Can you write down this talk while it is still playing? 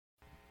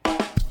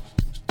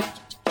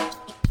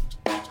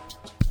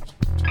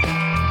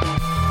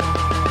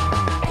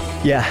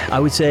Yeah, I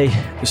would say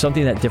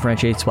something that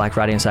differentiates Black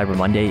Friday and Cyber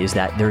Monday is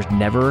that there's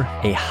never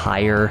a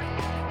higher,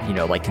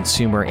 like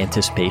consumer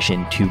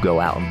anticipation to go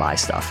out and buy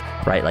stuff,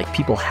 right? Like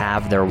people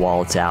have their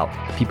wallets out,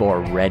 people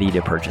are ready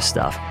to purchase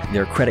stuff.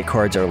 Their credit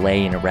cards are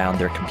laying around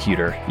their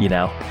computer,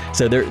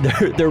 so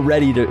they're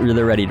ready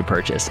to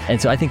purchase.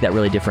 And so I think that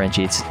really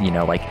differentiates,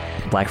 like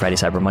Black Friday,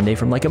 Cyber Monday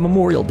from like a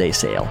Memorial Day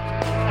sale.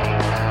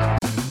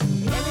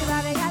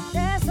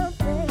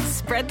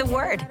 Spread the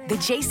word. The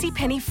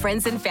JCPenney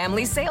Friends and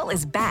Family Sale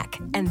is back.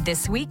 And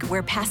this week,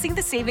 we're passing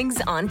the savings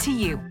on to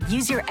you.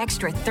 Use your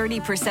extra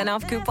 30%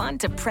 off coupon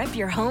to prep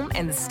your home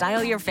and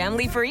style your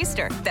family for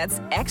Easter. That's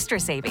extra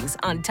savings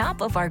on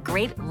top of our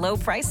great low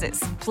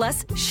prices.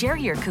 Plus, share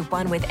your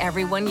coupon with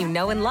everyone you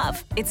know and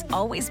love. It's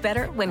always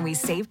better when we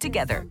save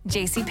together.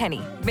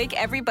 JCPenney. Make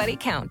everybody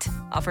count.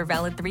 Offer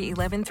valid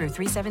 3/11 through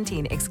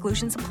 3/17.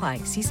 Exclusions apply.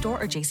 See store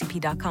or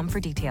jcp.com for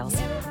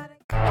details.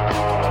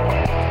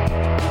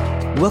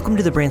 Welcome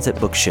to the Brands That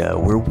Book Show,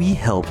 where we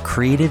help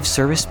creative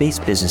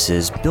service-based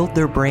businesses build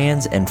their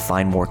brands and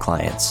find more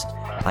clients.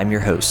 I'm your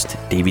host,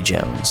 Davey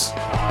Jones.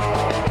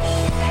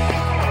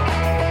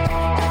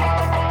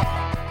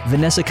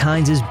 Vanessa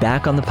Kynes is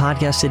back on the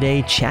podcast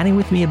today, chatting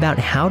with me about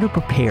how to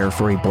prepare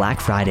for a Black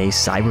Friday,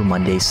 Cyber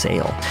Monday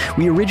sale.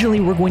 We originally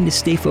were going to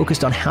stay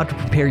focused on how to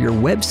prepare your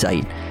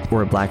website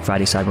for a Black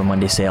Friday, Cyber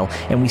Monday sale,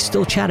 and we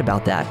still chat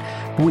about that.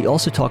 But we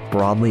also talk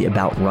broadly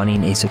about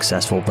running a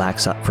successful Black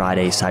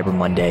Friday, Cyber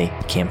Monday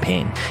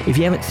campaign. If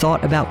you haven't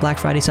thought about Black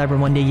Friday, Cyber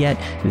Monday yet,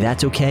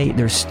 that's okay.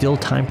 There's still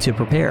time to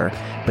prepare,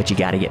 but you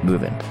got to get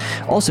moving.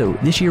 Also,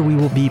 this year we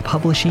will be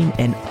publishing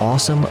an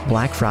awesome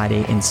Black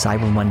Friday and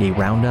Cyber Monday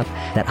roundup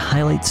that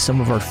highlights some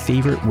of our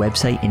favorite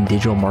website and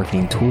digital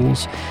marketing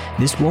tools.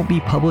 This won't be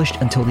published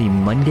until the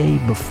Monday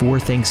before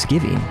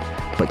Thanksgiving,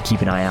 but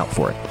keep an eye out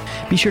for it.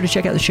 Be sure to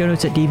check out the show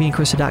notes at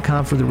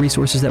daveyandkrista.com for the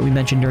resources that we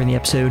mentioned during the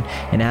episode.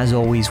 And as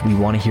always, we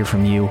want to hear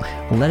from you.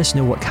 Let us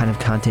know what kind of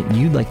content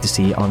you'd like to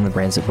see on the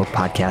Brands That Book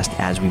podcast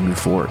as we move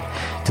forward.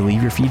 To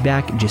leave your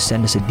feedback, just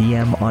send us a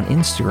DM on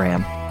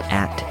Instagram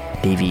at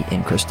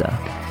daveyandkrista.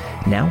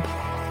 Now,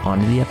 on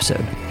to the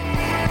episode.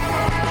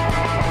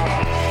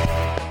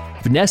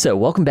 Vanessa,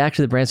 welcome back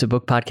to the Brands That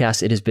Book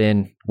podcast. It has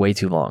been way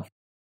too long.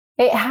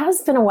 It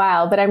has been a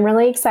while, but I'm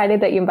really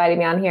excited that you invited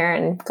me on here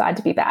and glad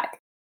to be back.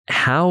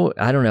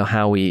 I don't know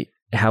how we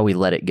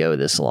let it go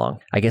this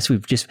long. I guess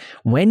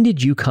when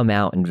did you come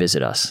out and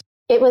visit us?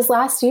 It was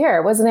last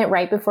year. Wasn't it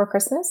right before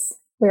Christmas?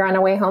 We were on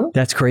our way home.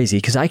 That's crazy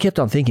because I kept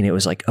on thinking it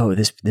was like, oh,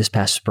 this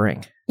past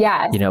spring.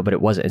 Yeah. But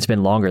it wasn't. It's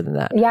been longer than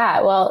that.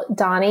 Yeah. Well,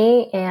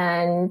 Donnie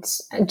and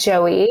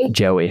Joey,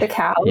 the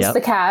cows, yep.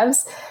 The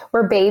calves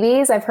were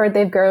babies. I've heard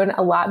they've grown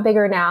a lot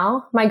bigger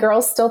now. My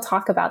girls still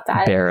talk about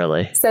that.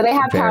 Barely. So they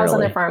have cows on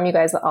their farm. You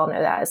guys all know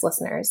that as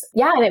listeners.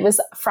 Yeah. And it was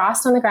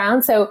frost on the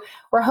ground. So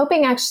we're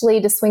hoping actually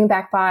to swing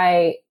back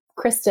by.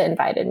 Krista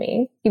invited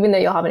me, even though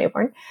you'll have a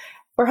newborn.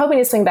 We're hoping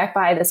to swing back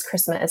by this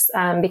Christmas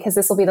because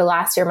this will be the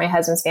last year my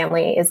husband's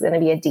family is going to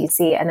be at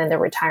DC and then they're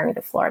retiring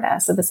to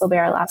Florida. So this will be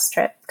our last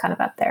trip kind of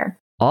up there.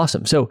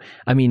 Awesome. So,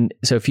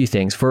 a few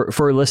things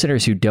for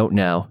listeners who don't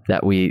know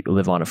that we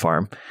live on a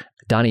farm.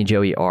 Donnie and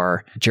Joey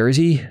are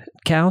Jersey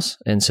cows.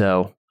 And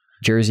so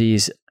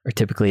Jerseys are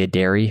typically a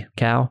dairy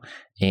cow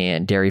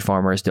and dairy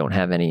farmers don't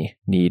have any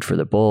need for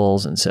the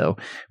bulls. And so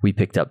we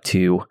picked up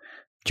 2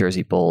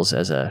 Jersey bulls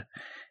as a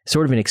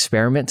sort of an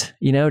experiment,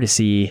 to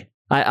see.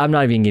 I'm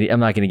not going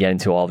to get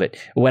into all of it.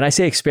 When I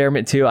say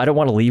experiment too, I don't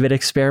want to leave it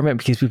experiment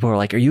because people are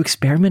like, "Are you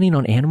experimenting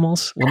on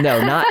animals?" Well,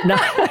 no, not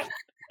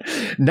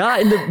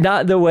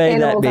the way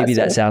Animal that maybe testing.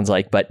 that sounds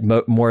like, but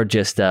more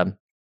just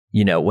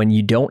when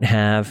you don't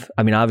have.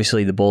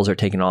 Obviously the bulls are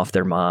taking off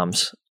their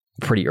moms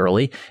pretty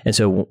early, and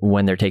so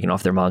when they're taking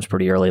off their moms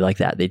pretty early like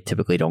that, they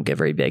typically don't get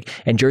very big,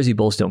 and Jersey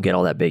bulls don't get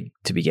all that big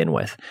to begin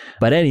with.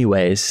 But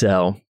anyways,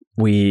 so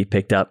we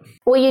picked up.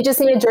 Well, you just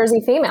need a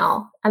Jersey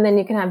female, and then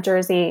you can have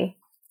Jersey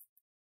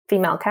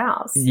female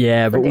cows.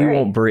 Yeah, but we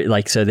won't breed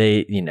so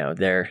they,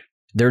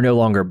 they're no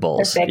longer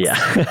bulls. Yeah.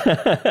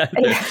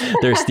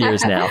 They're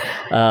steers now.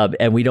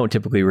 And we don't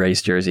typically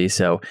raise Jersey.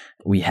 So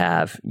we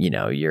have,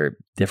 your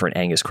different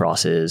Angus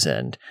crosses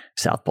and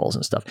South Poles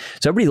and stuff.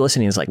 So everybody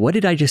listening is like, what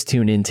did I just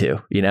tune into?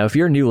 If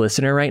you're a new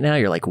listener right now,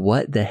 you're like,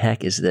 what the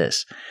heck is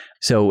this?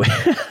 So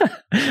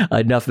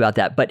enough about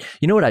that. But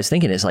what I was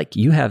thinking is I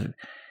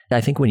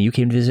think when you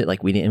came to visit,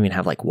 we didn't even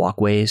have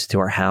walkways to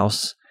our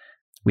house.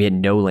 We had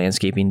no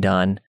landscaping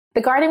done. The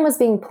garden was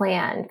being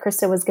planned.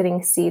 Krista was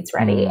getting seeds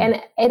ready.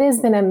 And it has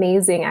been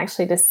amazing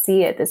actually to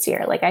see it this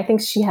year. I think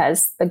she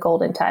has the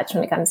golden touch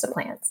when it comes to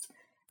plants.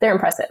 They're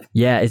impressive.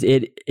 Yeah,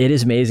 it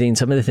is amazing.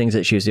 Some of the things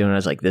that she was doing, I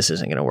was like, this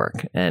isn't going to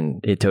work. And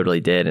it totally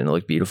did. And it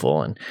looked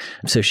beautiful. And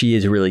so she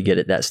is really good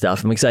at that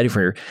stuff. I'm excited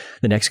for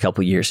the next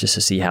couple of years just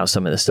to see how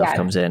some of this stuff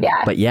comes in.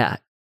 Yeah. But yeah.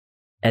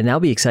 And that'll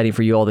be exciting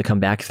for you all to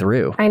come back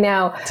through. I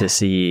know. To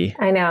see.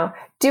 I know.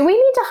 Do we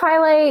need to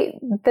highlight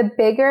the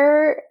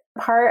bigger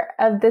part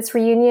of this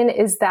reunion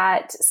is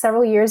that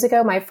several years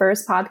ago, my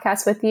first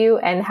podcast with you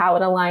and how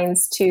it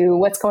aligns to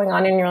what's going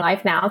on in your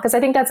life now? Because I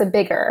think that's a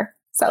bigger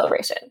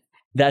celebration.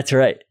 That's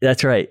right.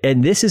 That's right.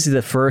 And this is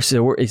the first,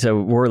 so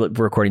we're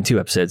recording 2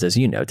 episodes, as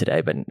you know, today,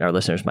 but our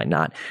listeners might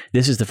not.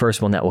 This is the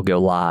first one that will go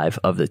live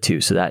of the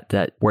 2. So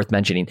that worth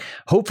mentioning.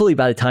 Hopefully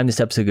by the time this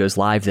episode goes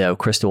live, though,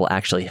 Krista will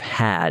actually have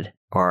had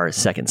our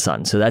second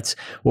son. So that's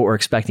what we're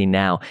expecting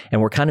now.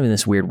 And we're kind of in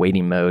this weird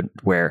waiting mode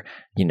where,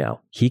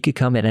 he could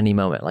come at any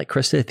moment. Like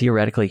Krista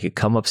theoretically could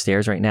come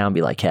upstairs right now and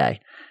be like, hey,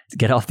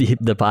 get off the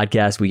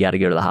podcast. We got to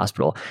go to the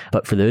hospital.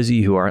 But for those of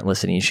you who aren't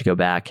listening, you should go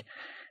back.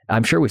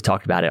 I'm sure we've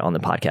talked about it on the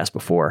podcast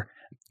before,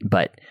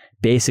 but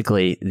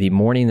basically the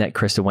morning that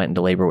Krista went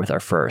into labor with our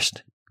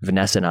first,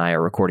 Vanessa and I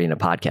are recording a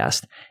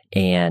podcast,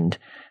 and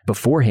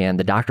beforehand,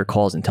 the doctor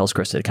calls and tells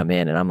Krista to come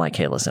in, and I'm like,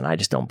 hey, listen, I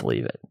just don't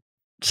believe it.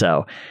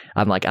 So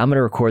I'm like, I'm going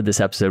to record this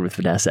episode with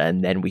Vanessa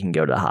and then we can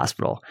go to the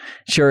hospital.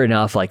 Sure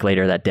enough, like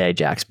later that day,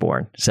 Jack's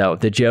born. So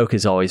the joke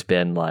has always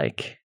been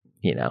like,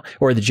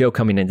 or the joke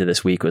coming into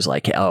this week was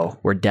like, oh,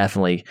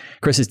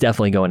 Chris is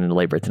definitely going into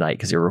labor tonight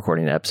because you're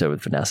recording an episode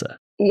with Vanessa.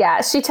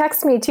 Yeah, she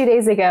texted me 2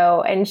 days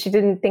ago and she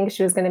didn't think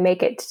she was going to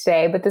make it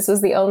today, but this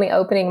was the only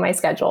opening in my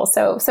schedule.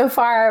 So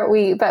far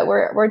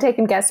we're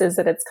taking guesses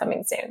that it's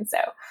coming soon. So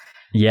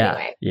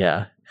anyway.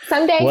 Yeah.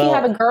 Someday if you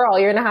have a girl,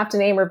 you're going to have to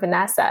name her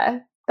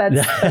Vanessa.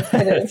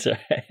 That's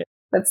right.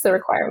 That's the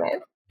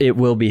requirement. It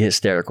will be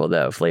hysterical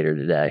though if later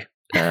today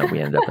we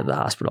end up at the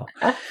hospital.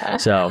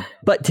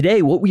 But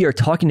today what we are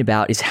talking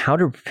about is how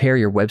to prepare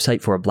your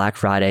website for a Black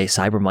Friday,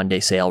 Cyber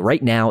Monday sale.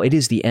 Right now, it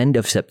is the end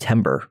of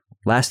September.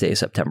 Last day of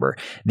September.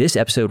 This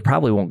episode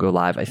probably won't go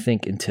live, I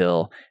think,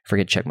 until, I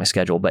forget to check my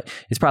schedule, but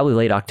it's probably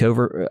late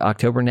October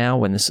now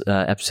when this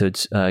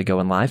episode's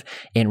going live.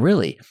 And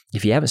really,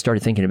 if you haven't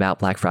started thinking about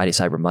Black Friday,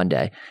 Cyber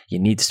Monday, you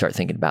need to start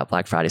thinking about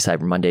Black Friday,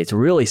 Cyber Monday. It's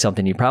really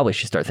something you probably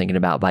should start thinking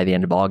about by the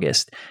end of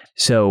August.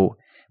 So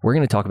we're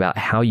going to talk about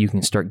how you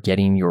can start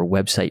getting your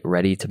website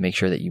ready to make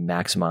sure that you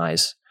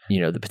maximize,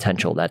 the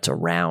potential that's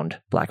around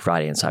Black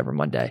Friday and Cyber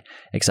Monday.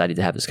 Excited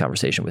to have this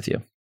conversation with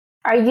you.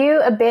 Are you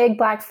a big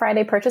Black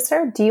Friday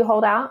purchaser? Do you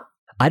hold out?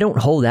 I don't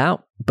hold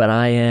out, but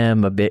I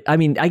am a bit, I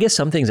guess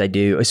some things I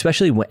do,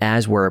 especially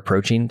as we're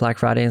approaching Black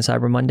Friday and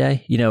Cyber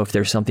Monday. If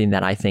there's something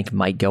that I think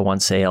might go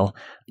on sale,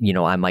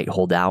 I might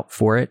hold out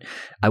for it.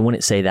 I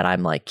wouldn't say that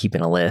I'm like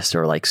keeping a list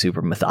or like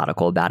super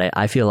methodical about it.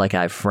 I feel like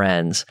I have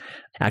friends.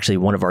 Actually,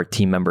 one of our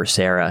team members,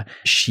 Sarah,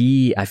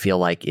 she, I feel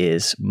like,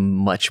 is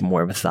much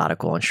more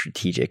methodical and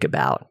strategic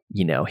about,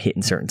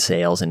 hitting certain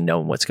sales and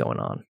knowing what's going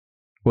on.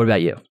 What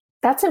about you?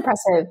 That's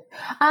impressive.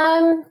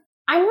 I'm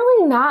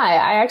really not.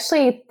 I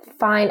actually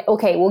find,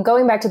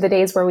 going back to the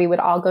days where we would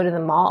all go to the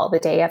mall the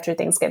day after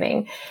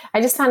Thanksgiving, I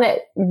just found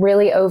it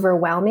really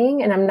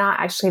overwhelming, and I'm not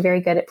actually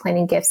very good at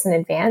planning gifts in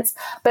advance.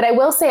 But I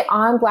will say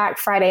on Black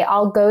Friday,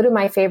 I'll go to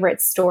my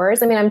favorite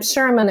stores. I'm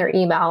sure I'm on their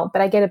email,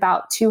 but I get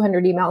about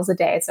 200 emails a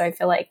day. So I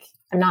feel like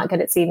I'm not good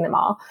at seeing them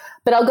all.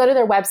 But I'll go to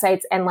their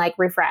websites and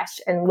refresh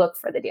and look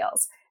for the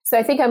deals. So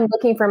I think I'm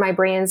looking for my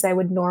brands I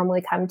would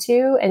normally come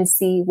to and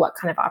see what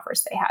kind of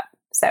offers they have.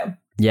 So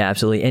yeah,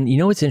 absolutely. And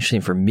what's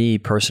interesting for me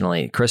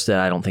personally, Krista,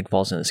 I don't think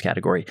falls in this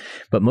category,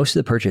 but most of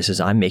the purchases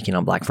I'm making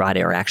on Black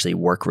Friday are actually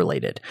work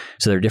related.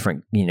 So there are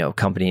different,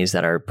 companies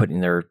that are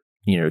putting their,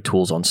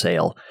 tools on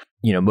sale,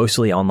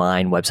 mostly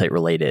online, website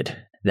related,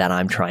 that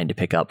I'm trying to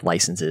pick up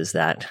licenses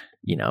that,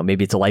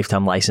 maybe it's a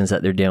lifetime license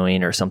that they're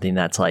doing or something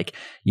that's like,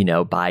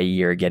 buy a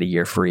year, get a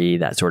year free,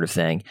 that sort of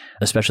thing,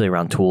 especially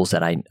around tools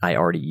that I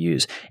already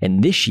use.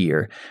 And this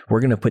year,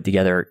 we're going to put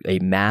together a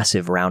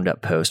massive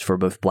roundup post for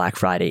both Black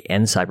Friday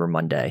and Cyber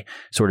Monday,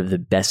 sort of the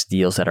best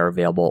deals that are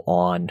available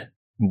on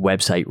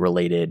website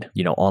related,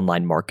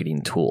 online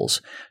marketing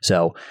tools.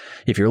 So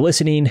if you're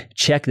listening,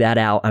 check that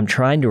out. I'm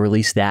trying to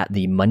release that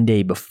the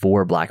Monday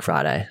before Black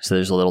Friday. So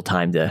there's a little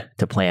time to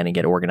plan and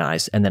get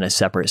organized, and then a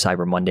separate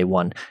Cyber Monday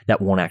one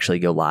that won't actually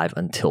go live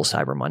until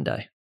Cyber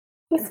Monday.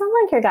 You sound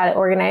like you got it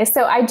organized.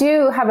 So I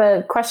do have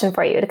a question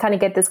for you to kind of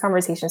get this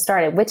conversation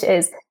started, which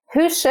is,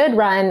 who should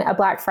run a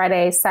Black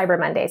Friday, Cyber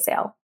Monday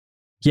sale?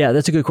 Yeah,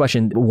 that's a good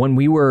question. When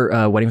we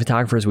were wedding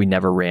photographers, we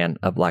never ran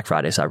a Black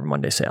Friday, Cyber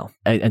Monday sale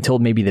until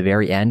maybe the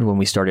very end when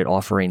we started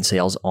offering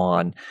sales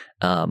on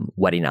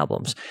wedding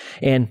albums.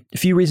 And a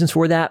few reasons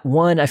for that.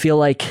 One, I feel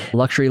like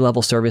luxury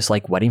level service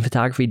like wedding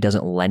photography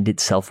doesn't lend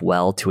itself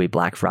well to a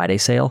Black Friday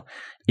sale.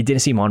 It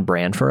didn't seem on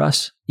brand for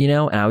us, and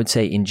I would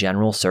say in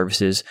general,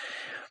 services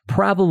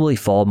probably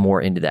fall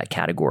more into that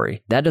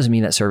category. That doesn't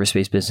mean that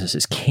service-based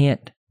businesses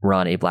can't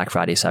run a Black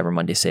Friday, Cyber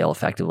Monday sale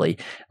effectively.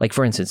 Like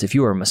for instance, if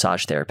you were a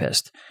massage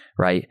therapist,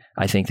 right?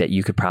 I think that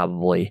you could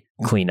probably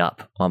clean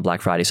up on Black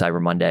Friday, Cyber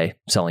Monday,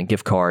 selling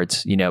gift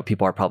cards.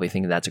 People are probably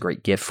thinking that's a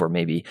great gift for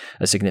maybe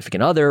a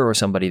significant other or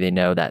somebody they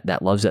know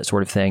that loves that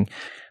sort of thing.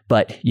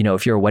 But,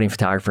 if you're a wedding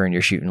photographer and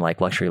you're shooting like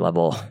luxury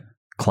level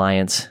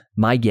clients,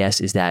 my guess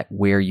is that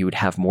where you would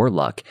have more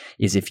luck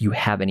is if you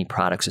have any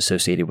products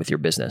associated with your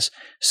business,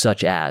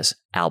 such as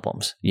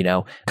albums.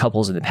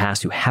 Couples in the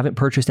past who haven't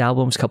purchased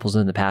albums, couples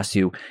in the past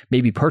who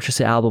maybe purchased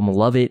the album and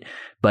love it,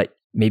 but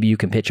maybe you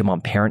can pitch them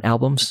on parent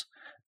albums,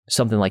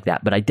 something like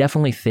that. But I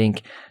definitely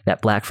think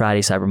that Black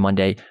Friday, Cyber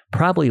Monday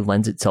probably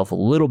lends itself a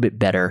little bit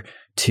better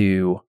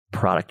to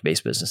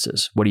product-based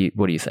businesses. What do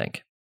you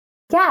think?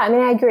 Yeah, I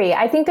mean, I agree.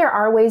 I think there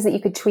are ways that you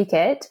could tweak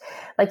it.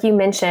 Like you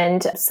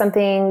mentioned,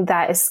 something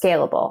that is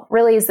scalable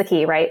really is the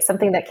key, right?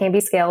 Something that can be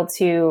scaled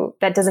to,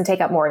 that doesn't take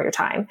up more of your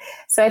time.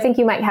 So I think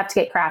you might have to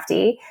get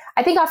crafty.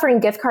 I think offering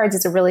gift cards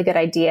is a really good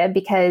idea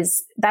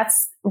because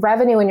that's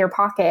revenue in your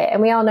pocket.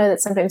 And we all know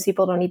that sometimes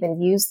people don't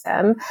even use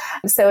them.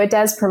 So it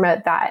does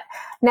promote that.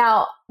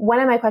 Now, one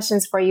of my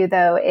questions for you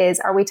though is,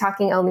 are we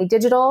talking only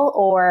digital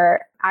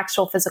or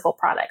actual physical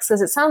products?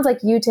 Because it sounds like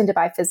you tend to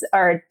buy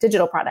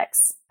digital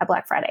products at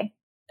Black Friday.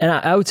 And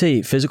I would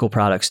say physical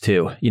products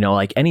too,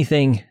 like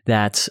anything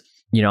that's,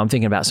 I'm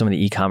thinking about some of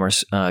the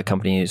e-commerce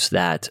companies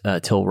that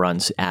Till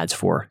runs ads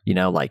for,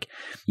 like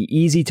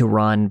easy to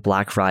run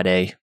Black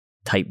Friday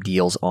type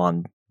deals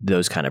on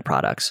those kind of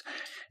products,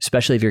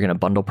 especially if you're going to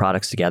bundle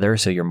products together.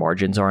 So your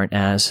margins aren't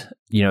as,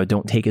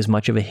 don't take as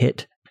much of a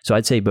hit. So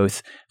I'd say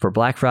both for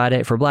Black Friday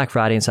and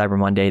Cyber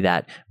Monday,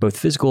 that both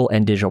physical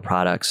and digital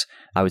products,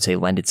 I would say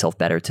lend itself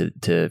better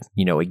to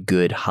a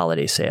good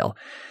holiday sale.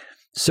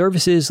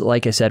 Services,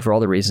 like I said, for all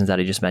the reasons that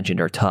I just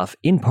mentioned, are tough,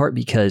 in part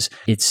because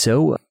it's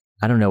so,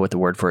 I don't know what the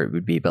word for it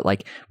would be, but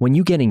like when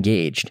you get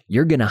engaged,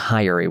 you're going to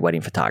hire a wedding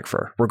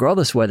photographer,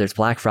 regardless whether it's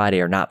Black Friday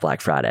or not Black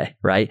Friday,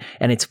 right?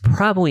 And it's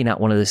probably not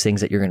one of those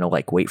things that you're going to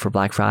like wait for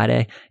Black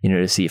Friday,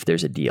 to see if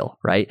there's a deal,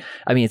 right?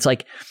 I mean, it's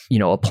like,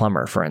 a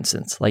plumber, for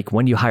instance. Like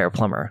when do you hire a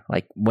plumber?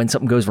 Like when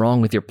something goes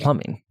wrong with your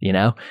plumbing,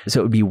 So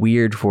it would be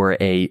weird for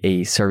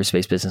a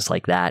service-based business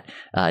like that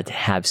to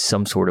have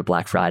some sort of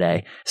Black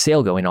Friday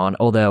sale going on.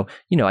 Although,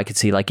 I could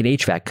see like an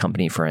HVAC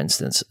company, for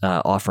instance,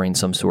 offering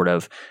some sort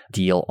of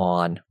deal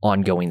on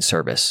ongoing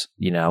service,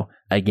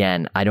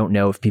 Again, I don't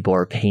know if people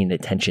are paying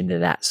attention to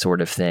that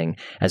sort of thing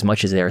as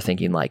much as they're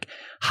thinking like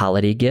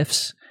holiday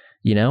gifts,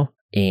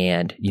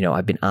 and,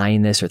 I've been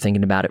eyeing this or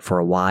thinking about it for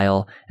a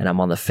while and I'm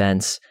on the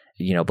fence.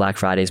 Black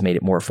Friday's made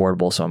it more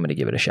affordable, so I'm going to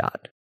give it a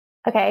shot.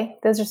 Okay,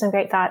 those are some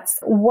great thoughts.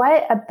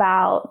 What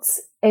about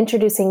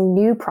introducing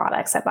new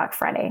products at Black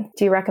Friday?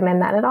 Do you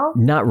recommend that at all?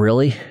 Not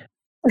really.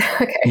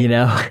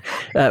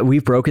 Okay.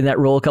 We've broken that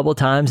rule a couple of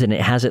times and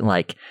it hasn't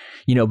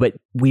but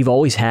we've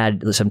always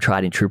had some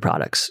tried and true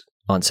products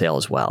on sale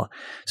as well.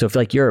 So if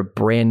like you're a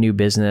brand new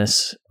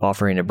business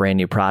offering a brand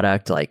new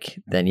product,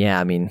 then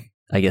yeah,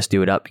 I guess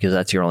do it up because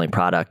that's your only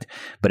product.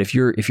 But if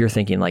you're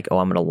thinking like, oh,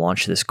 I'm going to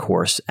launch this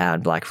course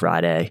at Black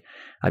Friday,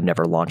 I've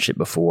never launched it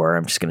before,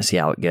 I'm just going to see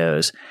how it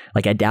goes.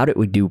 Like I doubt it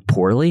would do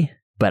poorly,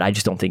 but I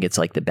just don't think it's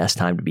like the best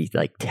time to be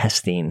like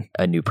testing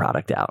a new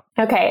product out.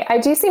 Okay. I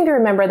do seem to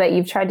remember that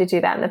you've tried to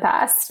do that in the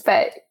past,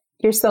 but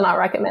you're still not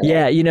recommending.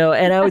 Yeah,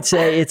 and I would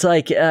say it's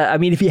like,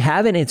 if you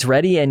haven't, it's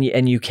ready and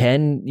you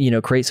can,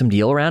 create some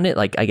deal around it.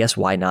 Like, I guess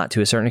why not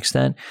to a certain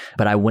extent,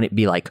 but I wouldn't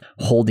be like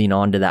holding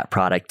on to that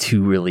product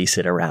to release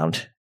it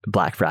around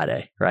Black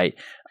Friday, right?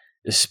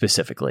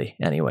 Specifically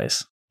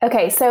anyways.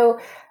 Okay. So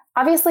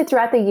obviously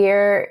throughout the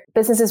year,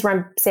 businesses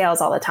run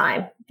sales all the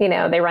time.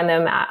 They run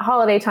them at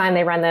holiday time.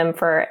 They run them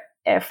for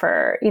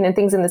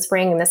things in the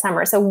spring and the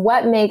summer. So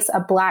what makes a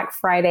Black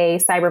Friday,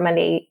 Cyber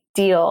Monday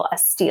deal a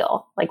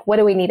steal? Like, what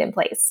do we need in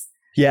place?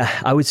 Yeah,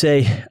 I would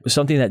say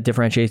something that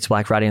differentiates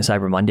Black Friday and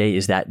Cyber Monday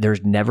is that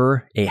there's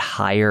never a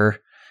higher,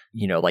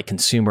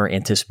 consumer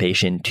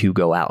anticipation to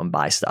go out and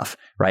buy stuff,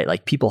 right?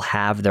 Like people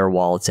have their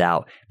wallets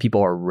out,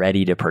 people are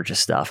ready to purchase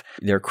stuff.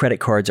 Their credit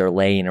cards are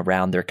laying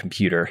around their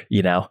computer,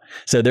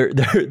 so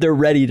they're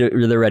ready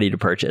to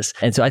purchase.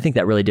 And so I think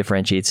that really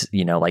differentiates,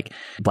 like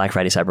Black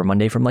Friday, Cyber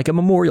Monday from like a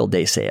Memorial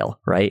Day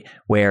sale, right?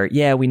 Where,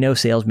 yeah, we know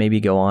sales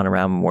maybe go on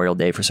around Memorial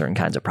Day for certain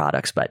kinds of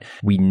products, but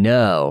we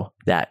know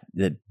that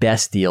the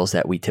best deals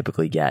that we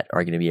typically get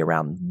are going to be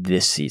around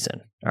this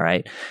season. All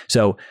right.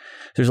 So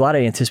there's a lot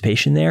of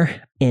anticipation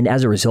there. And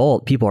as a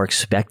result, people are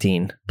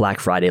expecting Black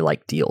Friday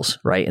like deals,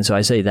 right? And so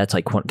I say that's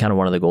like kind of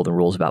one of the golden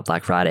rules about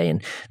Black Friday.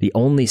 And the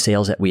only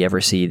sales that we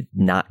ever see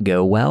not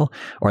go well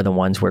are the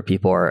ones where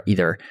people are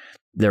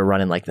they're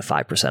running like the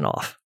 5%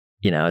 off.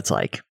 It's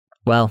like,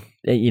 well,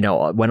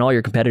 when all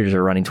your competitors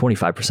are running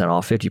 25%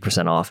 off,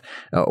 50% off,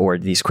 or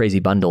these crazy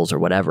bundles or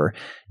whatever,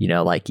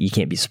 like you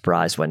can't be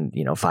surprised when,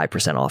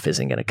 5% off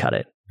isn't going to cut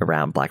it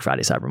around Black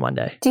Friday, Cyber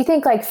Monday. Do you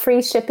think like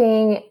free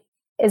shipping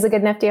is a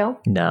good enough deal?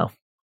 No.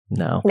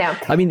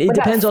 I mean, it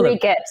depends on free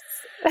gifts.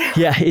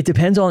 Yeah, it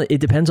depends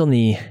on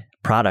the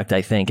product,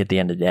 I think, at the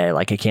end of the day.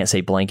 Like I can't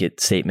say blanket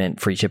statement,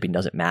 free shipping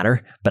doesn't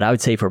matter, but I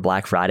would say for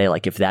Black Friday,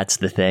 like if that's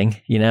the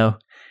thing,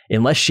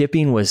 unless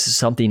shipping was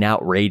something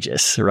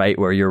outrageous, right?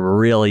 Where you're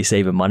really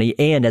saving money.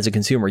 And as a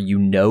consumer,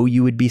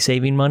 you would be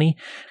saving money.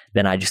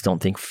 Then I just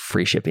don't think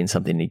free shipping is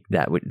something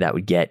that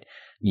would get,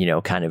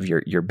 kind of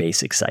your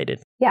base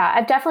excited. Yeah,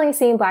 I've definitely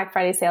seen Black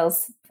Friday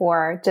sales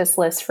for just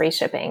list free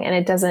shipping and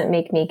it doesn't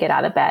make me get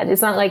out of bed.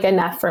 It's not like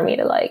enough for me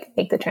to like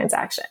make the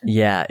transaction.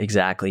 Yeah,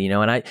 exactly.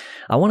 And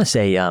I want to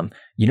say,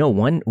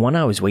 one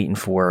I was waiting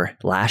for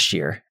last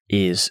year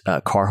is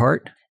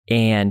Carhartt.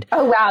 And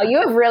oh, wow,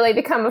 you have really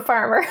become a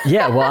farmer.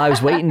 Yeah, well, I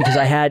was waiting because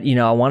I had,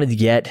 I wanted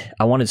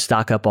to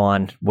stock up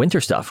on winter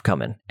stuff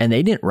coming, and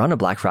they didn't run a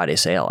Black Friday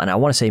sale. And I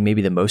want to say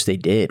maybe the most they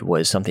did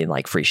was something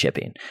like free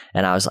shipping.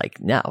 And I was like,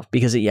 no,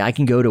 because I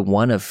can go to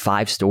one of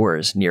 5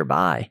 stores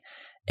nearby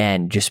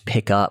and just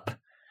pick up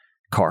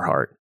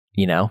Carhartt,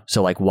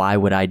 So like, why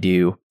would I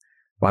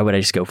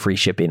just go free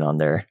shipping on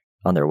their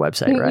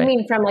website, right? You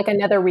mean from like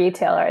another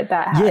retailer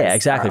that has... Yeah,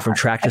 exactly. From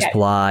Tractor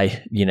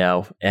Supply,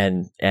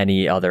 and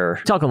any other...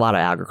 Talk a lot of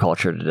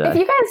agriculture today. If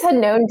you guys had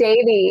known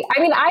Davey,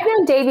 I've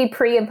known Davey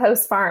pre and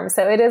post farm,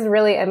 so it is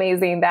really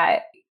amazing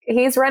that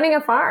he's running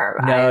a farm.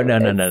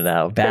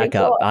 No. Back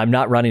up. Cool. I'm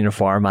not running a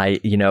farm.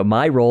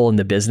 My role in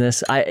the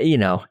business,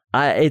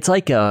 it's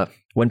like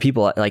when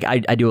people like,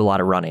 I do a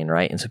lot of running,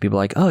 right? And so people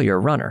are like, oh, you're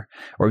a runner.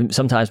 Or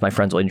sometimes my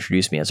friends will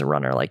introduce me as a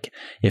runner. Like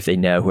if they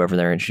know whoever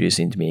they're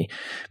introducing to me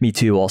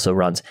too also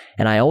runs.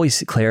 And I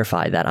always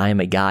clarify that I am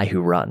a guy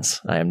who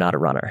runs. I am not a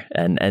runner.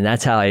 And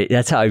that's how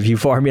I view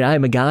farming. I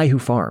am a guy who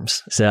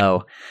farms.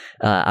 So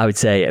I would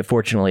say,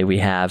 fortunately, we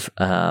have,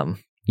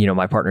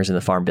 my partners in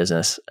the farm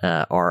business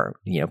are,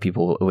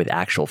 people with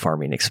actual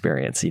farming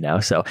experience,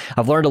 So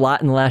I've learned a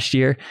lot in the last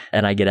year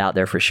and I get out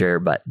there for sure.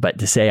 But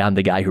to say I'm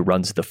the guy who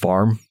runs the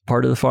farm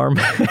part of the farm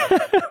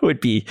would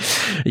be,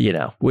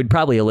 would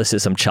probably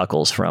elicit some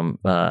chuckles from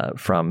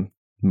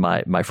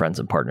my friends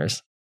and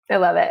partners. I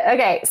love it.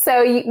 Okay.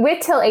 So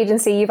with Till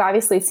Agency, you've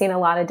obviously seen a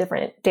lot of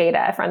different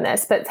data from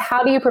this, but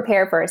how do you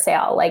prepare for a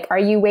sale? Like, are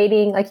you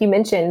waiting? Like you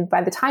mentioned,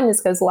 by the time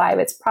this goes live,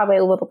 it's probably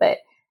a little bit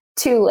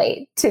too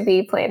late to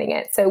be planning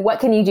it. So what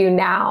can you do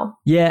now?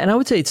 Yeah. And I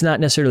would say it's not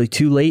necessarily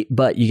too late,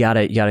 but you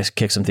gotta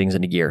kick some things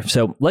into gear.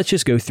 So let's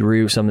just go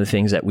through some of the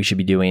things that we should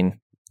be doing,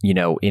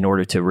 in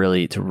order to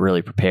really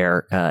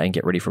prepare and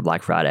get ready for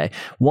Black Friday.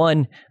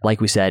 One, like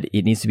we said,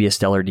 it needs to be a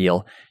stellar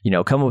deal,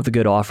 come up with a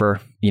good offer,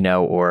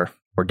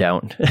 or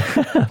don't.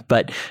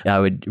 But I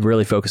would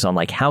really focus on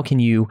like, how can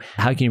you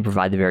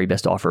provide the very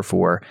best offer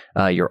for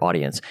your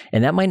audience?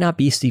 And that might not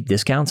be steep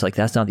discounts. Like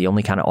that's not the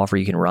only kind of offer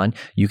you can run.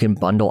 You can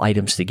bundle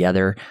items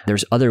together.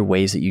 There's other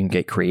ways that you can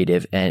get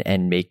creative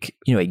and make,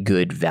 a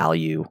good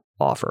value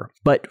offer.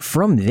 But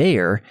from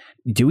there,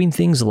 doing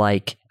things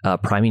like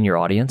priming your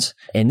audience.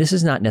 And this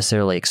is not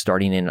necessarily like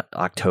starting in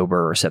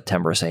October or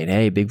September saying,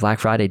 hey, big Black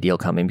Friday deal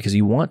coming, because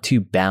you want to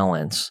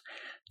balance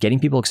getting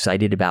people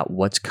excited about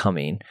what's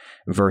coming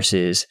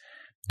versus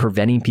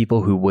preventing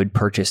people who would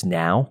purchase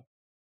now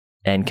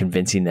and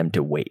convincing them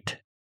to wait.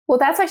 Well,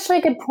 that's actually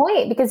a good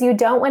point, because you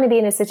don't want to be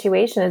in a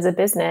situation as a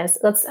business.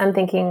 I'm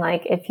thinking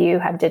like if you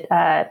have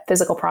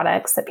physical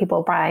products that people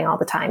are buying all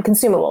the time,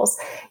 consumables,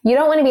 you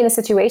don't want to be in a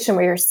situation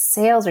where your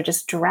sales are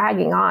just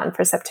dragging on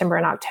for September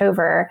and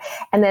October,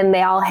 and then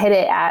they all hit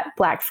it at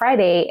Black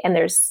Friday and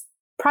there's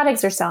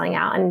products are selling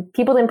out and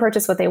people didn't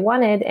purchase what they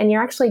wanted, and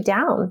you're actually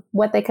down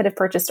what they could have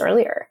purchased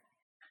earlier.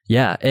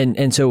 Yeah.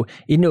 And so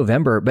in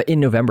November,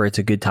 it's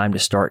a good time to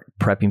start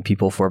prepping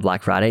people for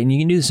Black Friday. And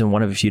you can do this in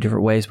one of a few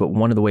different ways. But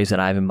one of the ways that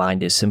I have in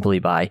mind is simply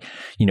by,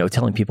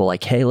 telling people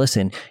like, hey,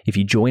 listen, if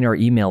you join our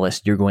email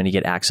list, you're going to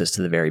get access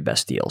to the very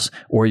best deals,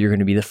 or you're going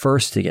to be the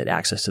first to get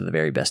access to the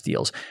very best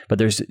deals. But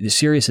there's a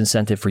serious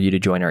incentive for you to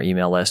join our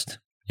email list.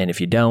 And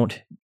if you don't,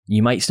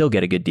 you might still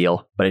get a good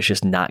deal, but it's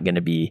just not going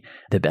to be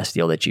the best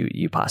deal that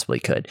you possibly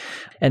could.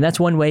 And that's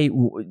one way,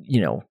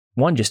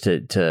 one, just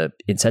to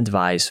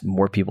incentivize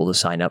more people to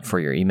sign up for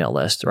your email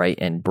list, right?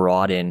 And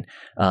broaden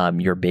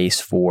your base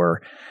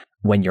for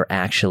when you're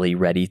actually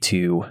ready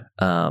to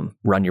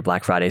run your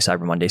Black Friday,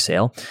 Cyber Monday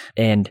sale.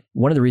 And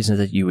one of the reasons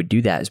that you would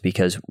do that is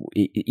because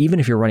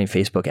even if you're running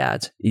Facebook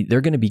ads,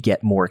 they're going to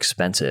get more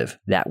expensive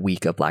that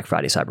week of Black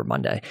Friday, Cyber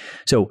Monday.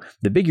 So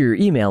the bigger your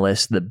email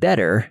list, the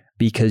better,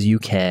 because you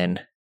can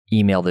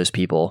email those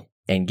people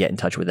and get in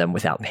touch with them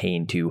without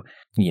paying to,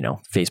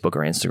 Facebook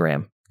or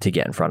Instagram to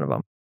get in front of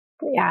them.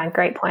 Yeah,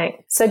 great point.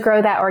 So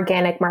grow that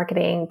organic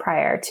marketing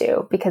prior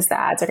to, because the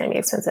ads are going to be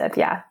expensive.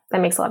 Yeah,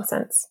 that makes a lot of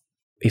sense.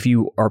 If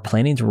you are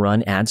planning to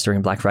run ads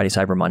during Black Friday,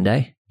 Cyber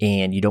Monday,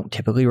 and you don't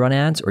typically run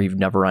ads, or you've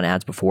never run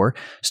ads before,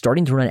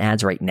 starting to run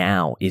ads right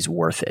now is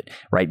worth it,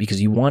 right?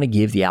 Because you want to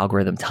give the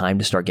algorithm time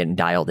to start getting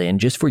dialed in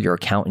just for your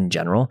account in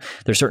general.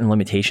 There's certain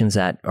limitations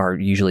that are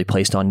usually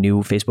placed on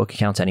new Facebook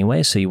accounts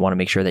anyway, so you want to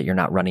make sure that you're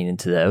not running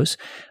into those.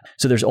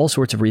 So there's all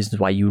sorts of reasons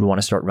why you would want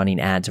to start running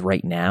ads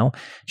right now,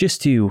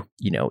 just to,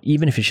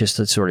 even if it's just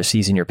to sort of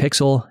season your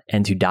pixel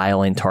and to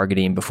dial in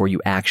targeting before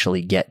you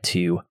actually get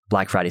to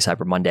Black Friday,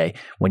 Cyber Monday,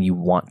 when you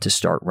want to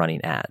start running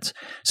ads.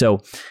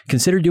 So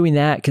consider doing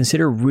that.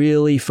 Consider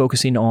really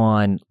focusing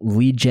on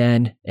lead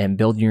gen and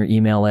building your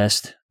email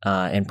list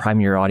and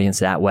priming your audience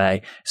that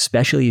way,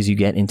 especially as you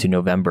get into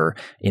November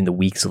in the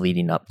weeks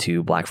leading up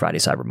to Black Friday,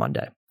 Cyber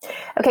Monday.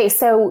 Okay,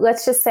 so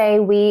let's just say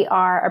we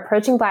are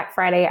approaching Black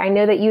Friday. I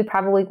know that you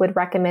probably would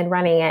recommend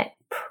running it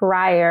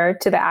prior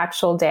to the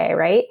actual day,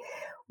 right?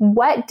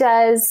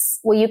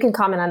 You can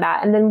comment on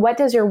that. And then what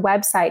does your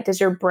website, does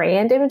your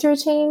brand imagery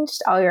change,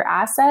 all your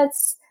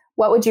assets?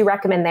 What would you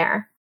recommend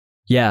there?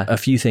 Yeah, a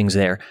few things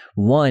there.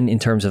 One, in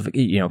terms of,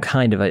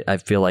 I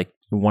feel like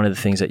one of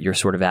the things that you're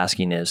sort of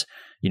asking is,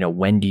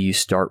 when do you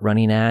start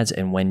running ads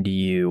and when do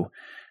you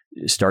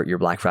start your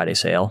Black Friday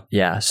sale?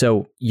 Yeah.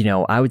 So,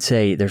 I would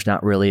say there's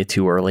not really a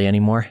too early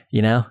anymore,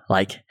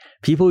 like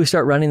people who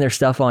start running their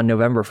stuff on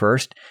November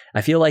 1st,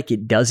 I feel like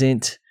it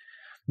doesn't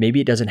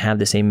maybe it doesn't have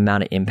the same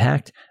amount of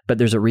impact, but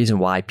there's a reason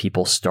why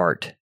people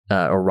start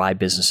or why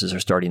businesses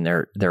are starting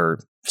their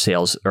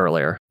sales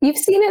earlier. You've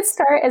seen it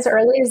start as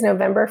early as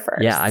November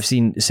 1st. Yeah, I've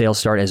seen sales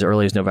start as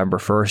early as November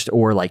 1st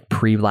or like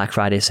pre-Black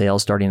Friday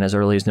sales starting as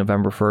early as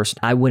November 1st.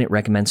 I wouldn't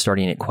recommend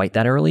starting it quite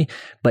that early,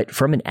 but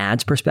from an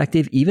ads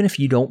perspective, even if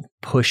you don't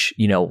push,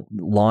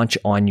 launch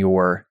on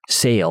your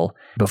sale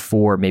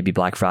before maybe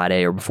Black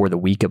Friday or before the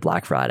week of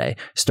Black Friday,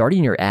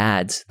 starting your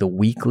ads the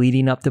week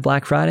leading up to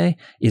Black Friday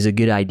is a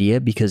good idea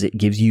because it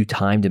gives you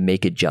time to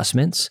make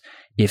adjustments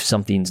if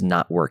something's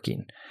not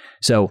working.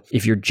 So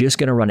if you're just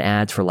going to run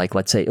ads for like,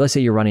 let's say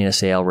you're running a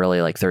sale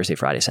really like Thursday,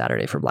 Friday,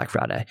 Saturday for Black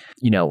Friday,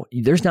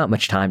 there's not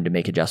much time to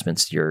make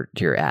adjustments to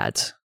your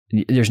ads.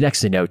 There's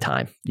next to no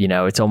time.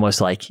 It's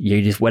almost like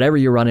you just, whatever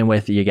you're running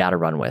with, you got to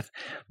run with.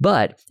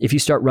 But if you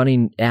start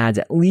running ads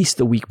at least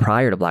the week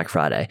prior to Black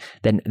Friday,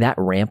 then that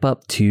ramp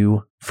up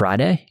to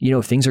Friday,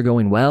 if things are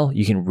going well,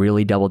 you can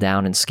really double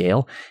down and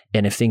scale.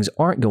 And if things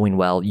aren't going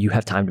well, you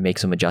have time to make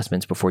some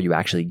adjustments before you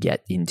actually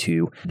get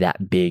into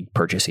that big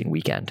purchasing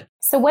weekend.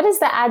 So what does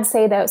the ad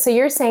say though? So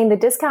you're saying the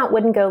discount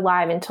wouldn't go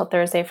live until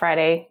Thursday,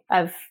 Friday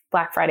of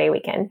Black Friday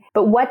weekend.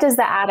 But what does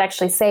the ad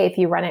actually say if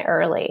you run it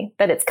early?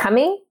 That it's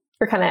coming?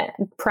 You're kind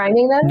of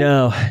priming them?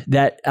 No,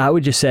 that I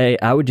would just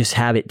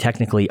have it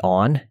technically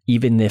on,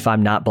 even if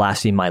I'm not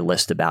blasting my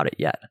list about it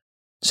yet.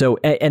 So,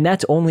 and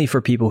that's only for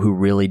people who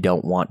really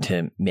don't want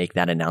to make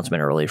that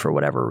announcement early for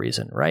whatever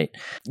reason, right?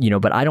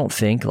 But I don't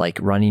think like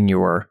running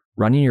your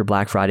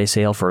Black Friday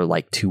sale for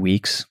like 2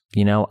 weeks,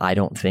 I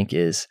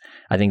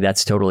think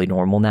that's totally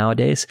normal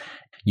nowadays.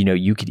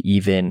 You could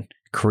even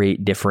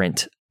create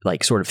different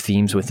like sort of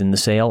themes within the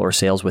sale or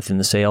sales within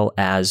the sale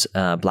as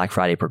Black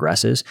Friday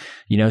progresses,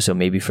 so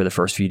maybe for the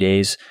first few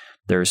days,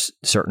 there's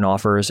certain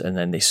offers and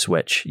then they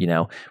switch,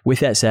 With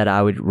that said,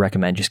 I would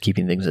recommend just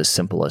keeping things as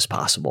simple as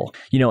possible,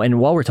 and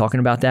while we're talking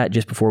about that,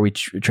 just before we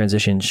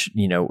transition,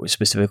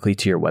 specifically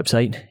to your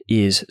website,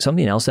 is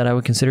something else that I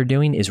would consider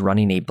doing is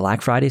running a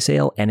Black Friday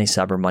sale and a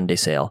Cyber Monday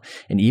sale.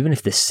 And even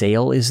if the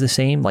sale is the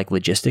same, like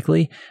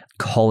logistically,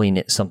 calling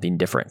it something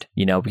different,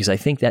 because I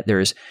think that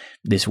there's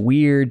this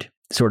weird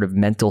sort of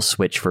mental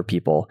switch for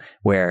people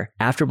where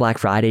after Black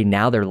Friday,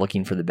 now they're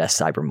looking for the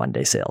best Cyber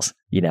Monday sales,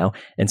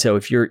 And so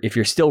if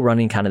you're still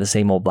running kind of the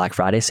same old Black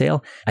Friday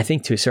sale, I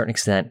think to a certain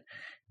extent,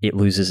 it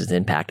loses its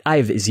impact. I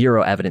have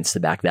zero evidence to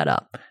back that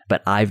up,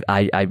 but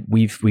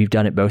we've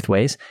done it both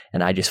ways.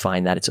 And I just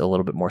find that it's a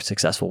little bit more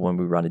successful when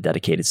we run a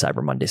dedicated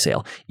Cyber Monday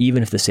sale,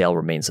 even if the sale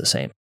remains the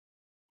same.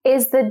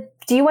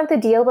 Do you want the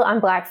deal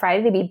on Black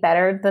Friday to be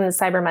better than the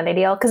Cyber Monday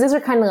deal? Because those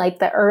are kind of like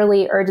the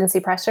early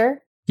urgency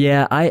pressure.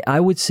 Yeah, I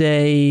would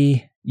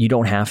say you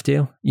don't have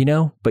to,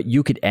 but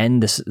you could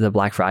end the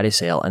Black Friday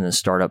sale and then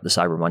start up the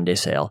Cyber Monday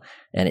sale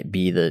and it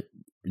be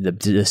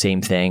the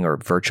same thing or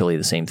virtually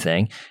the same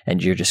thing.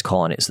 And you're just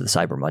calling it the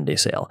Cyber Monday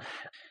sale,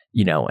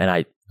 and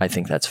I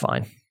think that's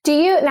fine.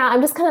 Now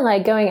I'm just kind of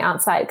like going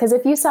outside because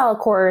if you sell a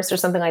course or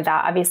something like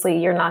that,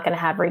 obviously you're not going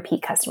to have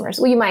repeat customers.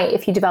 Well, you might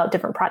if you develop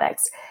different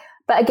products.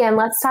 But again,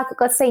 let's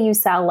say you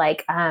sell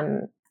like,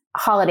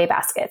 holiday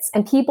baskets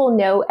and people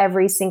know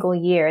every single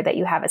year that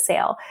you have a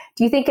sale.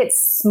 Do you think it's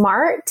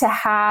smart to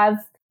have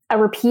a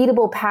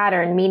repeatable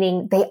pattern,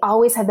 meaning they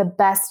always have the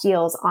best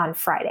deals on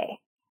Friday?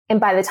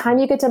 And by the time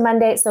you get to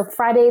Monday, so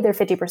Friday, they're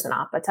 50%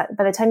 off. But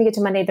by the time you get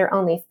to Monday, they're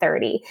only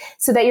 30.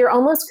 So that you're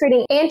almost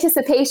creating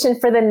anticipation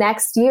for the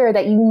next year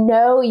that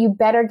you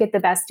better get the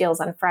best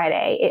deals on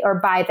Friday or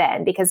by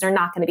then because they're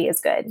not going to be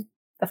as good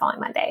the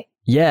following Monday.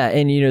 Yeah.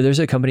 And, there's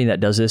a company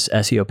that does this,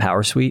 SEO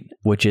Power Suite,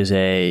 which is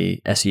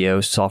a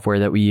SEO software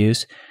that we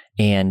use.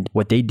 And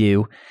what they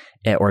do,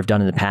 or have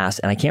done in the past,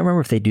 and I can't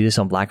remember if they do this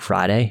on Black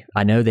Friday.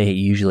 I know they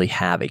usually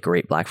have a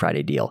great Black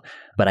Friday deal,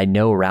 but I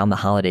know around the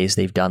holidays,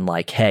 they've done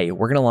like, hey,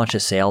 we're going to launch a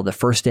sale. The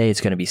first day,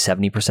 it's going to be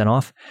 70%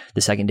 off.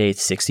 The second day,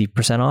 it's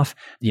 60% off,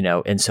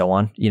 and so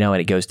on, and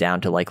it goes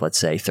down to like, let's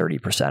say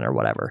 30% or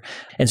whatever.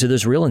 And so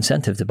there's real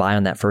incentive to buy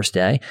on that first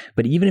day.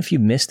 But even if you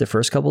miss the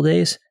first couple of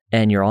days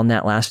and you're on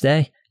that last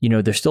day,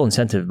 there's still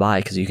incentive to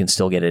buy because you can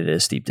still get it at a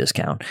steep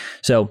discount.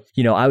 So,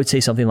 I would say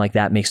something like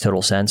that makes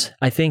total sense.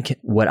 I think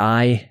what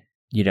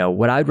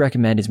I'd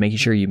recommend is making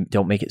sure you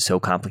don't make it so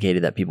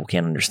complicated that people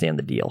can't understand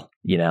the deal,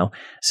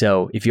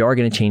 So if you are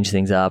going to change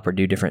things up or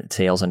do different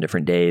sales on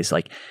different days,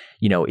 like,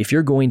 if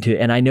you're going to,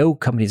 and I know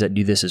companies that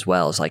do this as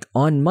well, it's like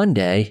on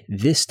Monday,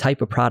 this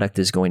type of product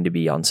is going to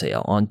be on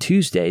sale. On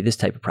Tuesday, this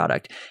type of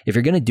product. If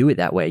you're going to do it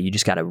that way, you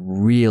just got to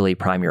really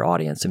prime your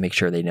audience to make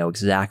sure they know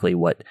exactly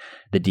what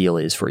the deal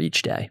is for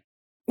each day.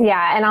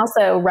 Yeah. And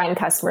also run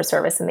customer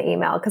service in the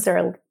email because there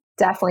are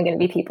definitely going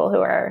to be people who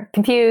are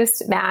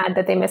confused, mad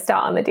that they missed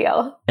out on the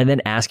deal. And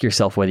then ask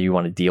yourself whether you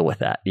want to deal with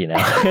that,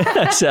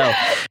 So,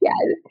 yeah.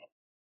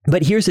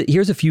 But here's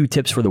a few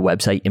tips for the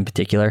website in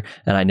particular.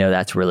 And I know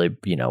that's really,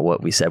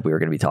 what we said we were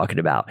going to be talking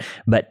about.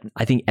 But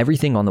I think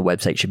everything on the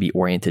website should be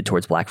oriented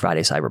towards Black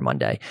Friday, Cyber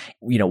Monday.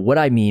 What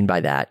I mean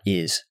by that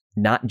is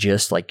not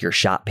just like your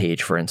shop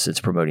page, for instance,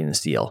 promoting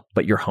this deal,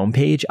 but your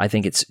homepage. I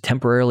think it's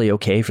temporarily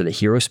okay for the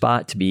hero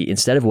spot to be,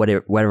 instead of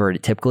whatever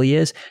it typically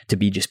is, to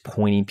be just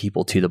pointing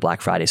people to the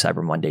Black Friday,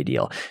 Cyber Monday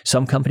deal.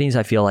 Some companies,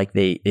 I feel like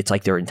it's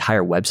like their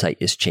entire website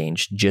is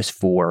changed just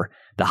for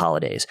the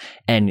holidays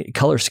and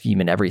color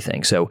scheme and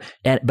everything. So,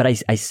 but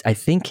I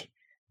think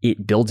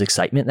it builds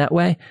excitement that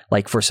way.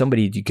 Like for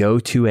somebody to go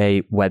to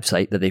a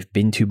website that they've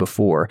been to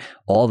before,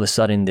 all of a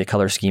sudden the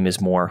color scheme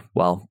is more,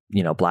 well,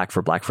 black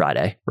for Black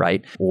Friday,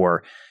 right?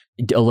 Or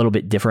a little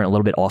bit different, a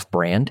little bit off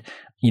brand.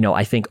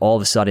 I think all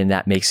of a sudden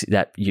that makes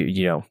that,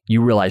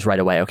 you realize right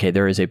away, okay,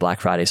 there is a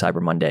Black Friday,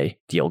 Cyber Monday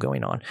deal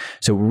going on.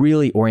 So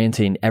really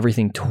orienting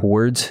everything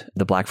towards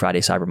the Black Friday,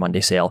 Cyber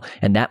Monday sale.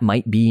 And that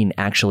might be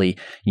actually,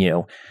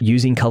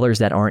 using colors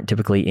that aren't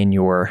typically in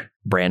your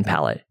brand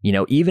palette,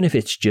 even if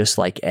it's just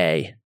like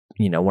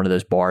one of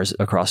those bars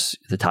across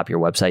the top of your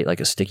website, like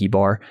a sticky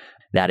bar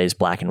that is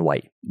black and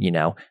white,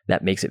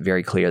 that makes it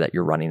very clear that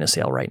you're running a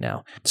sale right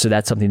now. So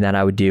that's something that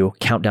I would do.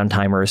 Countdown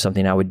timer is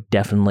something I would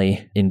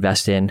definitely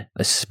invest in,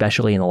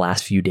 especially in the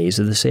last few days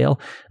of the sale,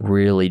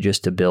 really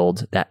just to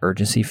build that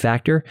urgency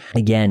factor.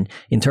 Again,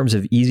 in terms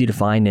of easy to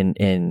find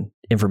and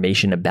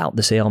information about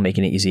the sale,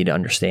 making it easy to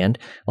understand,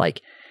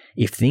 like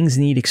if things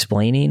need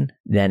explaining,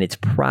 then it's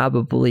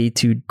probably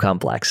too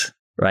complex,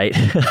 right?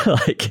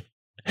 Like,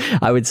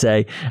 I would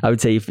say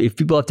if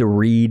people have to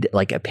read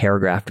like a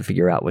paragraph to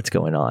figure out what's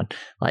going on,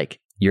 like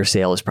your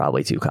sale is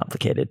probably too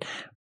complicated.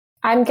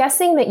 I'm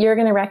guessing that you're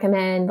going to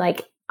recommend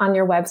like on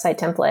your website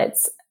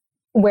templates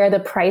where the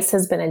price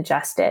has been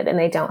adjusted and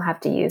they don't have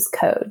to use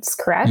codes,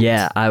 correct?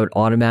 Yeah, I would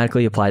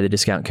automatically apply the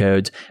discount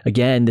codes.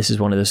 Again, this is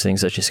one of those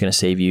things that's just going to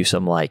save you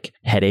some like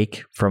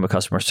headache from a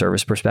customer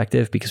service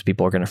perspective because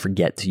people are going to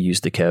forget to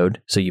use the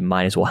code. So you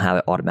might as well have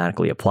it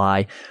automatically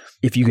apply.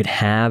 If you could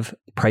have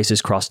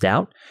prices crossed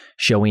out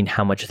showing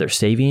how much they're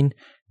saving,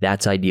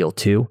 that's ideal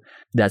too.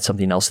 That's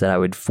something else that I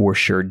would for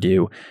sure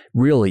do,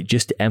 really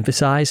just to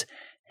emphasize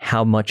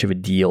how much of a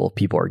deal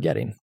people are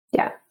getting.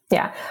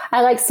 Yeah.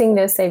 I like seeing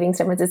those savings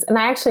differences. And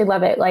I actually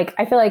love it. Like,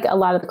 I feel like a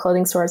lot of the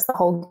clothing stores, the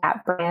whole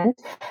Gap brand,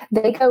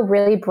 they go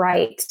really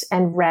bright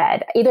and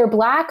red, either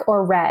black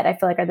or red, I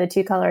feel like are the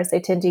two colors they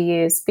tend to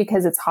use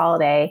because it's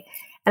holiday.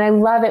 And I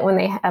love it when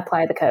they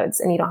apply the codes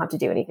and you don't have to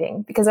do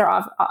anything because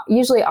they're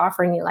usually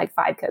offering you like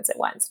 5 codes at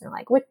once. And you're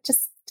like, what?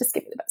 Just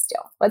give me the best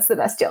deal. What's the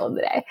best deal of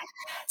the day?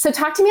 So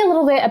talk to me a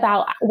little bit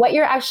about what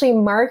you're actually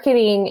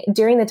marketing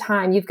during the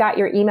time. You've got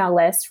your email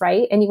list,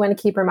 right? And you want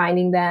to keep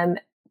reminding them,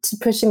 to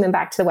pushing them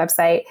back to the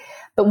website.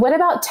 But what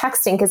about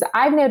texting? Because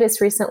I've noticed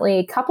recently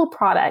a couple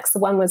products. The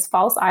one was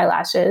false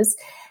eyelashes.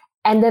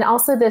 And then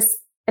also this,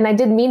 and I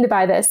didn't mean to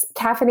buy this,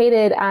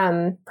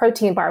 caffeinated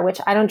protein bar, which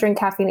I don't drink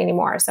caffeine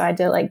anymore. So I had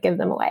to like give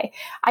them away.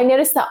 I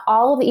noticed that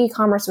all of the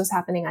e-commerce was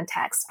happening on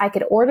text. I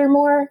could order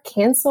more,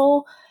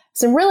 cancel,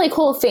 some really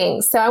cool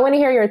things. So I want to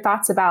hear your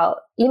thoughts about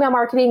email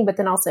marketing, but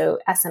then also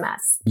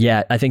SMS.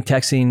 Yeah, I think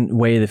texting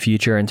way of the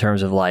future in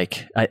terms of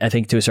like, I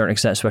think to a certain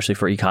extent, especially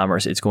for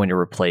e-commerce, it's going to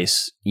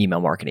replace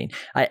email marketing.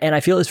 And I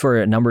feel this for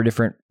a number of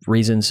different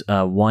reasons.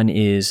 One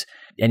is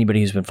anybody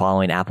who's been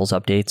following Apple's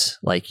updates,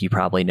 like you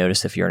probably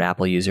noticed if you're an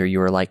Apple user, you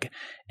were like,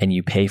 and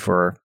you pay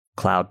for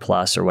Cloud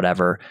Plus or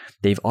whatever,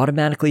 they've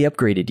automatically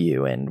upgraded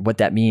you. And what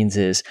that means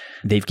is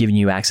they've given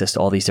you access to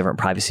all these different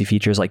privacy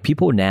features. Like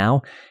people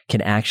now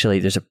can actually,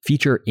 there's a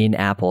feature in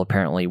Apple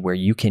apparently where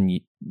you can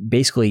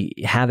basically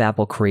have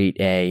Apple create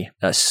a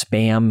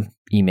spam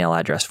email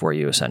address for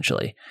you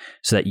essentially,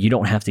 so that you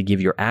don't have to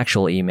give your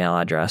actual email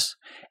address.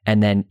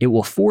 And then it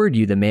will forward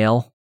you the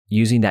mail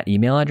using that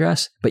email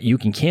address, but you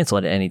can cancel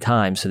it at any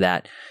time so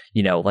that,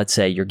 let's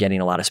say you're getting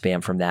a lot of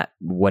spam from that,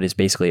 what is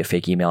basically a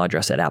fake email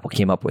address that Apple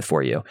came up with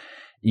for you,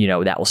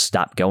 that will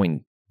stop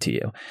going to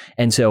you.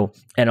 And so,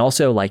 and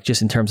also like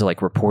just in terms of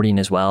like reporting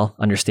as well,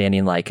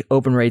 understanding like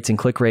open rates and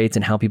click rates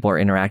and how people are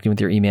interacting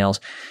with your emails,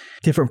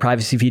 different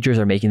privacy features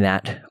are making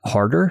that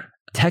harder.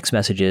 Text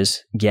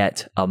messages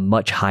get a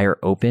much higher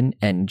open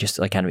and just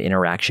like kind of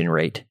interaction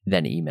rate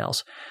than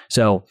emails.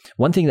 So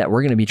one thing that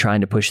we're going to be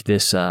trying to push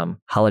this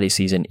holiday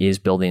season is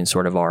building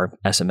sort of our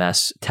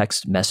SMS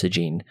text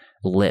messaging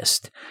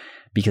list,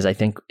 because I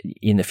think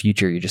in the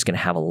future, you're just going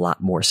to have a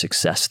lot more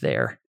success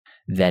there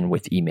than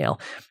with email.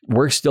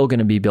 We're still going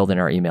to be building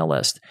our email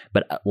list,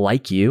 but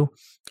like you,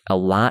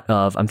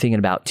 I'm thinking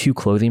about 2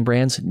 clothing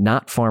brands,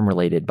 not farm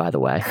related, by the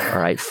way. All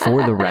right.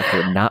 For the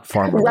record, not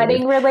farm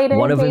related. Running related.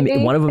 One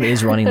of them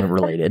is running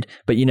related,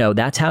 but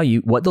that's how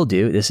what they'll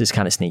do. This is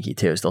kind of sneaky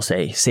too, is they'll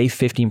say, save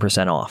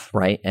 15% off.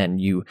 Right. And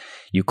you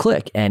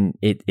click and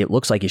it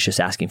looks like it's just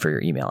asking for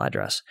your email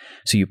address.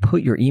 So you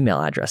put your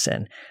email address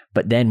in,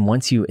 but then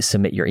once you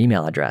submit your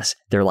email address,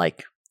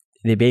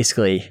 they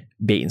basically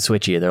bait and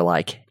switch you. They're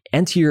like,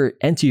 enter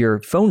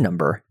your phone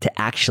number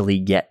to actually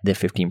get the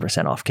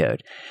 15% off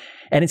code.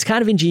 And it's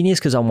kind of ingenious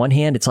because on one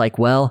hand, it's like,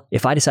 well,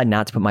 if I decide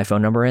not to put my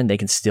phone number in, they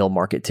can still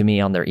market to me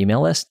on their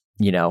email list,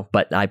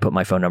 but I put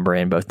my phone number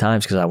in both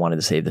times because I wanted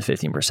to save the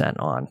 15%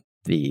 on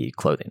the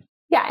clothing.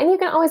 Yeah. And you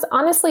can always,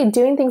 honestly,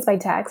 doing things by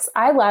text.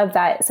 I love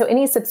that. So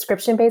any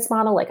subscription-based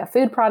model, like a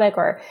food product,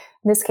 or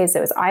in this case,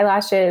 it was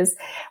eyelashes,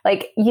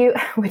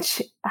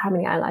 which how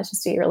many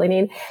eyelashes do you really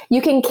need?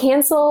 You can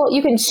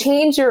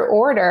change your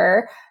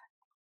order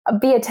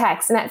via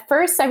text. And at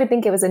first I would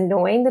think it was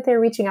annoying that they're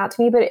reaching out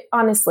to me, but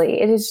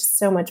honestly, it is just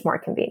so much more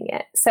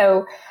convenient.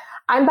 So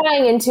I'm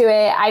buying into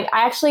it. I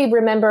actually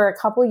remember a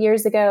couple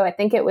years ago, I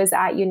think it was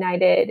at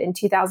United in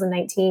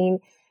 2019,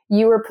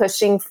 you were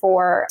pushing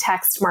for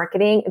text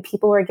marketing and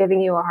people were giving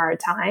you a hard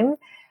time.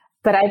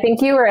 But I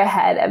think you were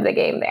ahead of the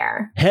game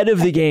there. Head of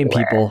the game,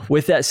 people.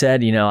 With that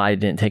said, I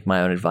didn't take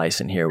my own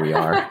advice, and here we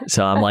are.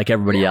 So I'm like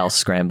everybody else,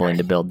 scrambling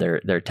to build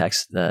their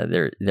text,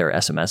 their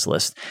SMS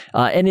list.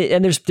 And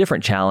there's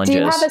different challenges. Do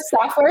you have a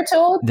software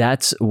tool?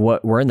 That's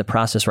what we're in the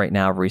process right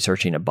now of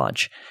researching a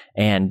bunch.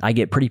 And I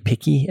get pretty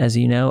picky, as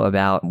you know,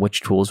 about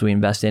which tools we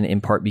invest in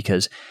part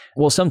because,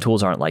 some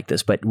tools aren't like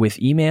this, but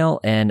with email,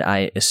 and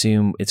I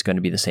assume it's going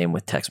to be the same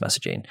with text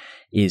messaging,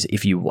 is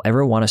if you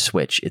ever want to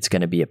switch, it's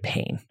going to be a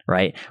pain,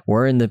 right?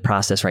 We're in the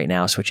process right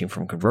now switching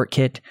from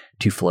ConvertKit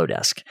to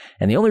Flowdesk.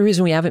 And the only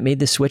reason we haven't made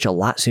this switch a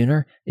lot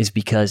sooner is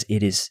because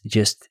it is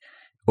just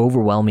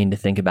overwhelming to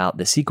think about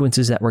the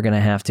sequences that we're going to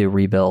have to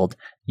rebuild.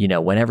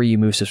 Whenever you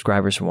move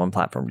subscribers from one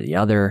platform to the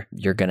other,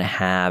 you're going to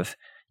have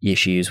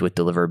issues with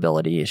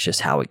deliverability. It's just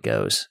how it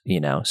goes,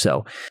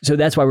 So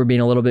that's why we're being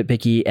a little bit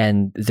picky.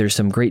 And there's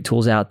some great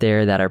tools out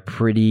there that are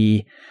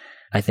pretty,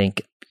 I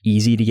think,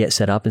 easy to get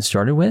set up and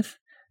started with,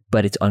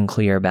 but it's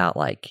unclear about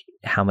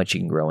how much you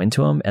can grow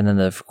into them. And then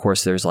of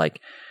course there's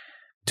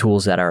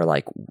tools that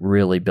are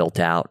really built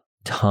out,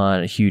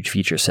 a huge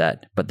feature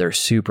set, but they're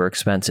super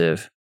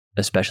expensive,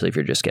 especially if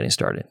you're just getting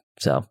started.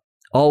 So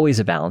always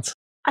a balance.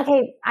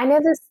 Okay. I know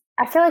this.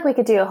 I feel like we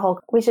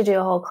should do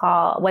a whole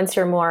call once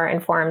you're more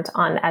informed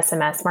on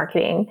SMS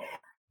marketing,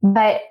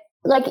 but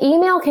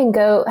email can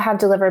go have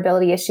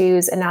deliverability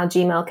issues, and now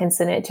Gmail can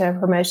send it to a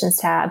promotions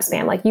tab,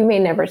 spam. You may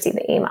never see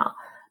the email,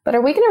 but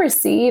are we going to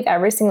receive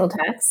every single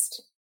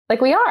text?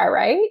 We are,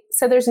 right?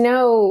 So there's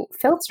no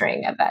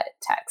filtering of that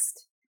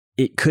text.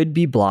 It could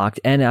be blocked.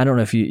 And I don't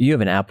know if you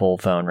have an Apple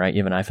phone, right?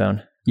 You have an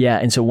iPhone? Yeah.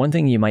 And so one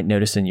thing you might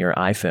notice in your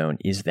iPhone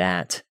is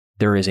that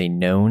there is a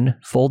known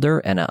folder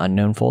and an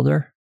unknown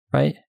folder,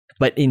 right?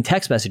 But in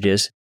text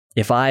messages,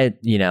 if I,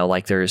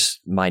 there's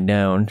my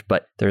known,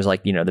 but there's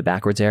the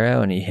backwards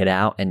arrow and you hit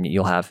out and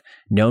you'll have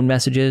known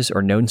messages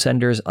or known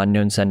senders,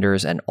 unknown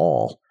senders, and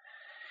all.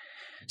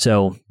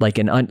 So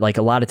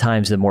a lot of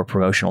times the more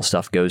promotional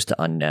stuff goes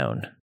to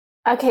unknown.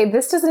 Okay,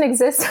 this doesn't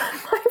exist on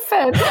my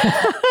phone.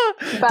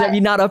 Have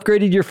you not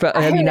upgraded your phone?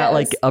 Have you not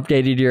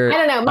updated your I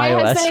don't know. My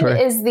iOS husband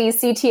is the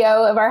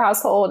CTO of our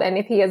household, and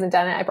if he hasn't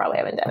done it, I probably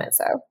haven't done it.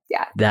 So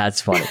yeah.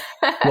 That's funny.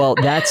 Well,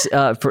 that's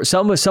for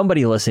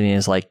somebody listening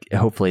is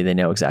hopefully they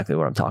know exactly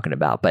what I'm talking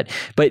about. But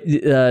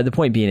the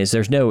point being is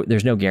there's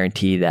no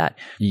guarantee that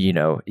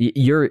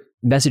your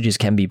messages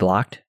can be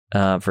blocked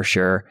for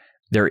sure.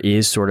 There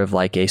is sort of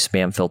a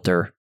spam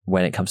filter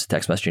when it comes to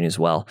text messaging as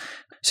well.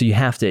 So you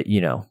have to,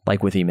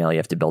 with email, you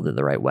have to build it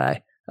the right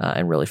way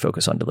and really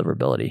focus on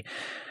deliverability.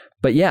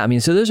 But yeah,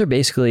 so those are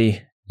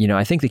basically,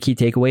 I think the key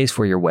takeaways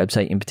for your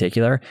website in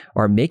particular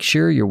are make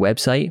sure your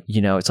website,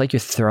 it's like you're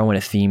throwing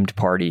a themed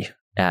party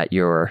at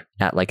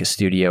a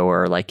studio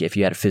or if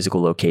you had a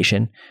physical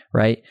location,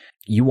 right?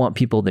 You want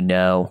people to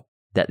know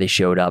that they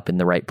showed up in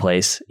the right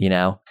place.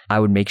 I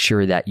would make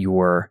sure that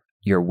your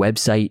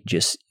website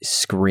just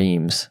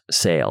screams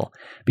sale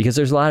because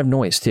there's a lot of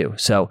noise too.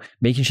 So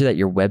making sure that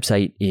your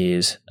website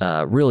is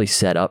really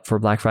set up for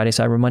Black Friday,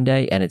 Cyber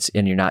Monday,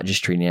 and you're not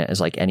just treating it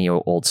as any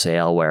old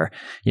sale where,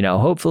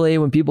 hopefully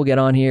when people get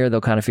on here,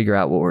 they'll kind of figure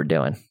out what we're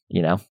doing,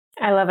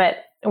 I love it.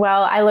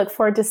 Well, I look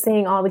forward to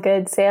seeing all the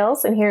good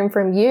sales and hearing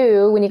from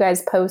you when you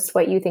guys post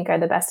what you think are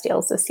the best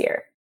deals this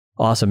year.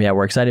 Awesome. Yeah,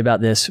 we're excited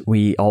about this.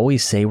 We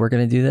always say we're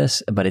going to do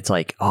this, but it's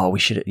we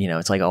should,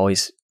 it's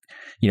always,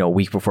 a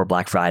week before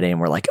Black Friday and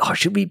we're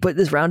should we put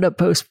this roundup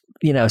post?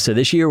 So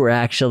this year we're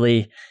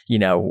actually,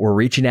 we're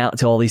reaching out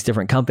to all these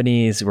different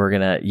companies. We're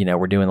going to,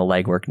 we're doing the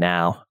legwork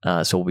now.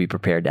 So we'll be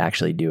prepared to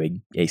actually do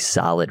a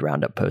solid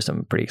roundup post.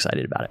 I'm pretty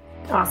excited about it.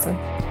 Awesome.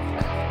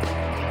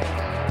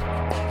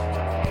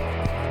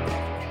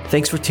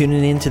 Thanks for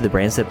tuning in to the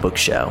Brands That Book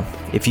Show.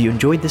 If you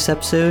enjoyed this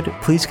episode,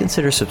 please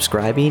consider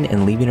subscribing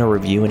and leaving a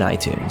review in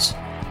iTunes.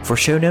 For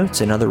show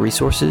notes and other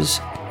resources,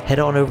 head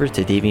on over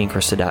to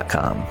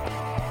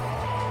daveyandkrista.com.